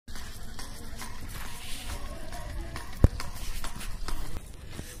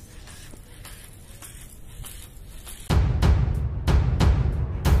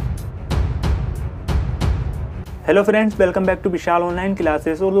Hello friends, welcome back to Vishal online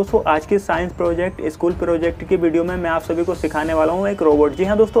classes. और दोस्तों, आज के साइंस प्रोजेक्ट स्कूल प्रोजेक्ट की वीडियो में मैं आप सभी को सिखाने वाला हूं एक रोबोट। जी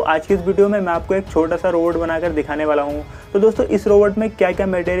हां दोस्तों, आज की इस वीडियो में मैं आपको एक छोटा सा रोबोट बनाकर दिखाने वाला हूं। तो दोस्तों, इस रोबोट में क्या क्या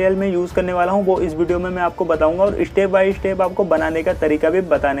मटेरियल मैं यूज़ करने वाला हूं वो इस वीडियो में मैं आपको बताऊंगा और स्टेप बाय स्टेप आपको बनाने का तरीका भी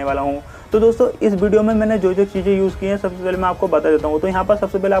बताने वाला हूँ। तो दोस्तों, इस वीडियो में मैंने जो जो चीज़ें यूज़ की हैं सबसे पहले मैं आपको बता देता हूँ। तो यहाँ पर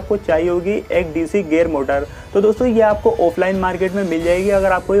सबसे पहले आपको चाहिए होगी एक डीसी गियर मोटर। तो दोस्तों, ये आपको ऑफलाइन मार्केट में मिल जाएगी।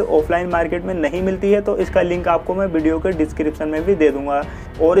 अगर आपको ये ऑफलाइन मार्केट में नहीं मिलती है तो इसका लिंक आपको मैं वीडियो के डिस्क्रिप्शन में भी दे दूंगा।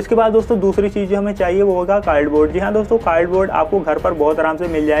 और इसके बाद दोस्तों, दूसरी चीज़ जो हमें चाहिए वो होगा कार्डबोर्ड। जी हाँ दोस्तों, कार्डबोर्ड आपको घर पर बहुत आराम से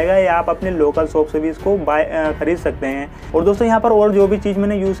मिल जाएगा या आप अपने लोकल शॉप से भी इसको खरीद सकते हैं। और दोस्तों, यहाँ पर और जो भी चीज़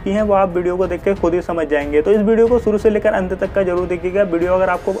मैंने यूज़ की है वो आप वीडियो को देख के खुद ही समझ जाएंगे। तो इस वीडियो को शुरू से लेकर अंत तक का जरूर देखिएगा। वीडियो अगर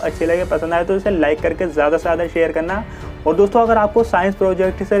आपको अच्छी लगे, पसंद आए तो इसे लाइक करके ज़्यादा से ज़्यादा शेयर करना। और दोस्तों, अगर आपको साइंस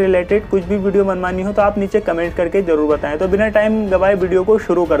प्रोजेक्ट से रिलेटेड कुछ भी वीडियो बनवानी हो तो आप नीचे कमेंट करके ज़रूर बताएं। तो बिना टाइम गवाए वीडियो को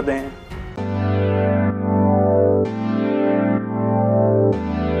शुरू कर दें।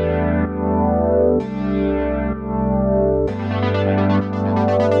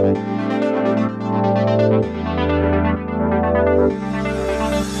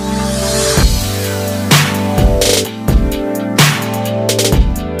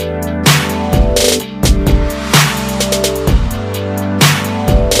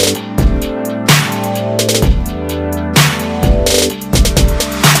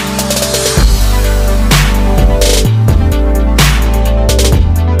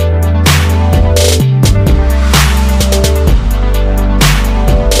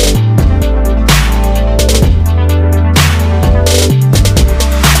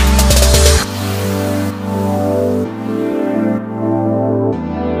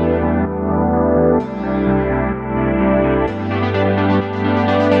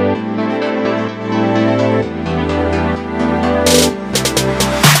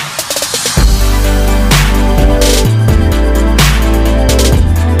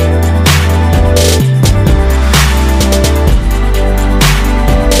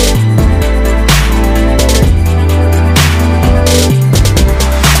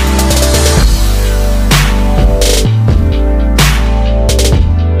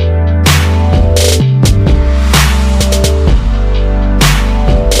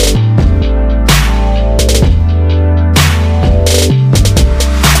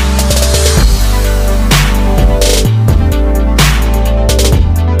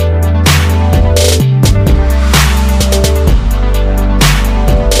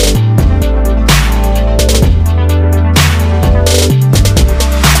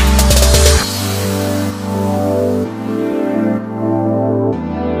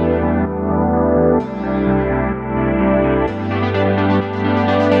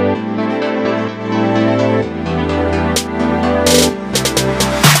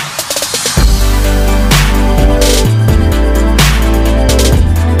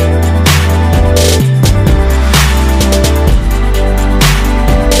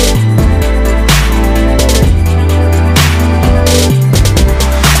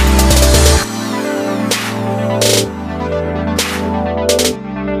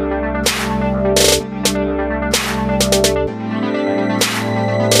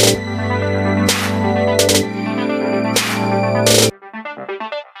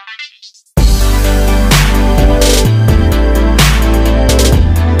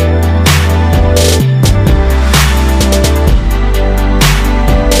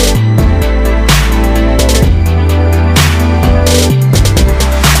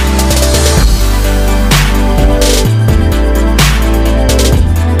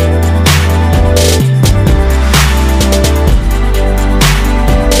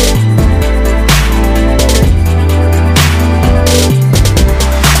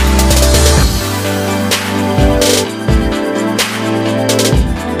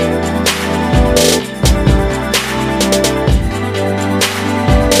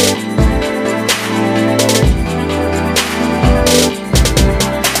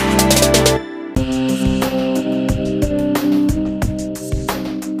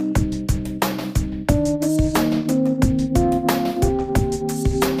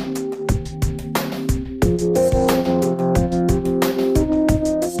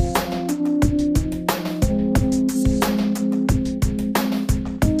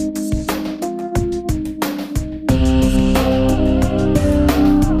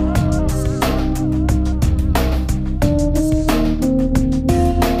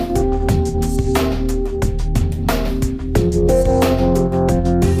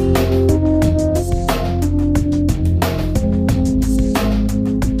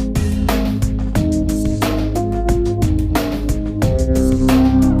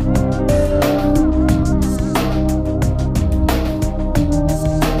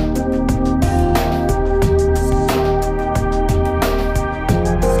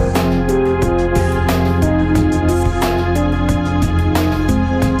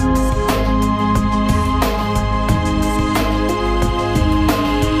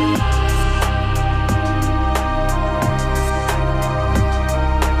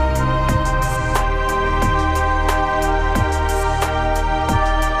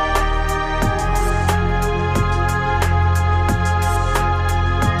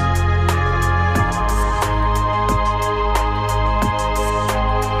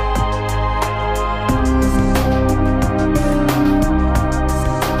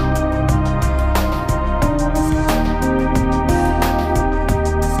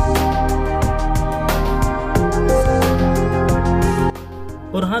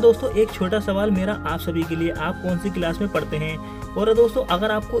 हाँ दोस्तों, एक छोटा सवाल मेरा आप सभी के लिए, आप कौन सी क्लास में पढ़ते हैं? और दोस्तों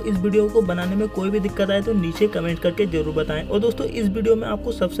अगर आपको इस वीडियो को बनाने में कोई भी दिक्कत आए तो नीचे कमेंट करके जरूर बताएं। और दोस्तों इस वीडियो में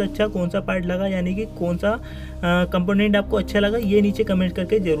आपको सबसे अच्छा कौन सा पार्ट लगा, यानी कि कौन सा कंपोनेंट आपको अच्छा लगा, ये नीचे कमेंट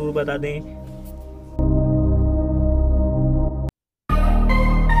करके जरूर बता दें।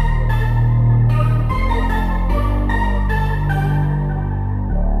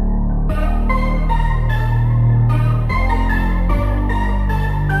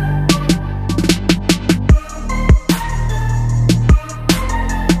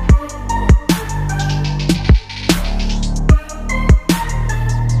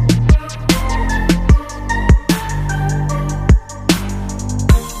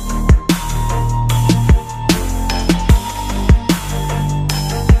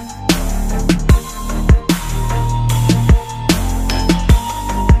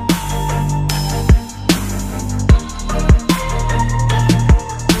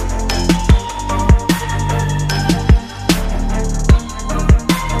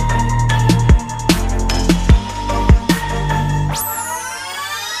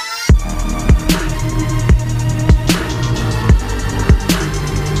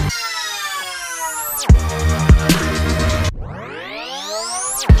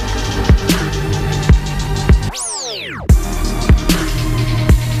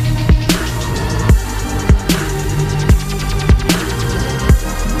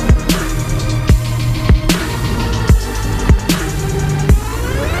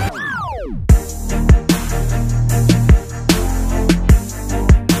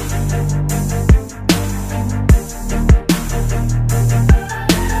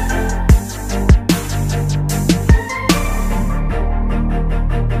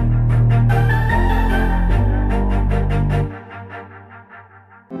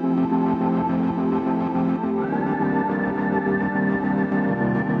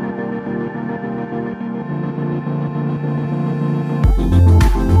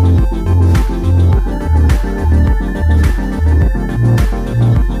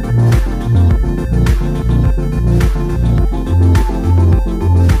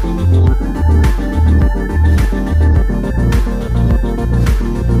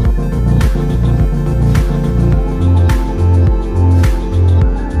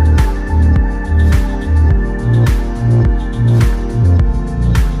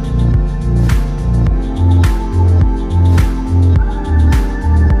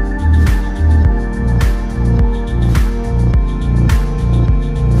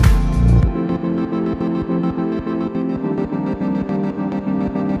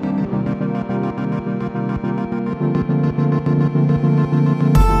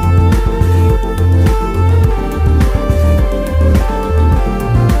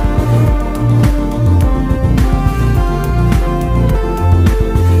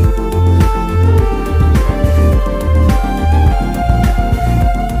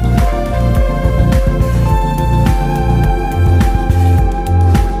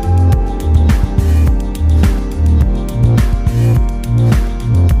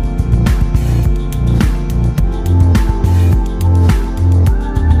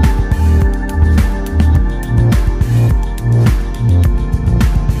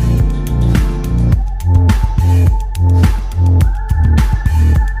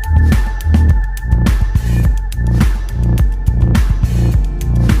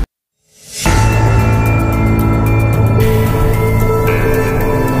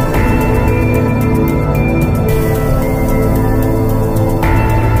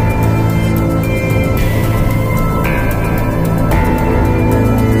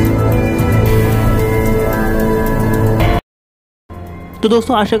 तो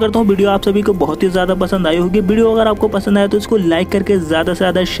दोस्तों आशा करता हूँ वीडियो आप सभी को बहुत ही ज़्यादा पसंद आई होगी। वीडियो अगर आपको पसंद आया तो इसको लाइक करके ज़्यादा से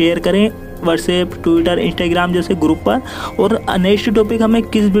ज़्यादा शेयर करें व्हाट्सएप, ट्विटर, इंस्टाग्राम जैसे ग्रुप पर। और नेक्स्ट टॉपिक हमें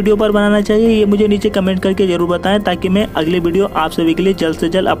किस वीडियो पर बनाना चाहिए ये मुझे नीचे कमेंट करके ज़रूर बताएं, ताकि मैं अगली वीडियो आप सभी के लिए जल्द से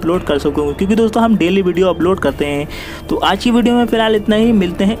जल्द अपलोड कर सकूँ, क्योंकि दोस्तों हम डेली वीडियो अपलोड करते हैं। तो आज की वीडियो में फ़िलहाल इतना ही,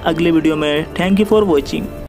 मिलते हैं अगले वीडियो में। Thank you for watching.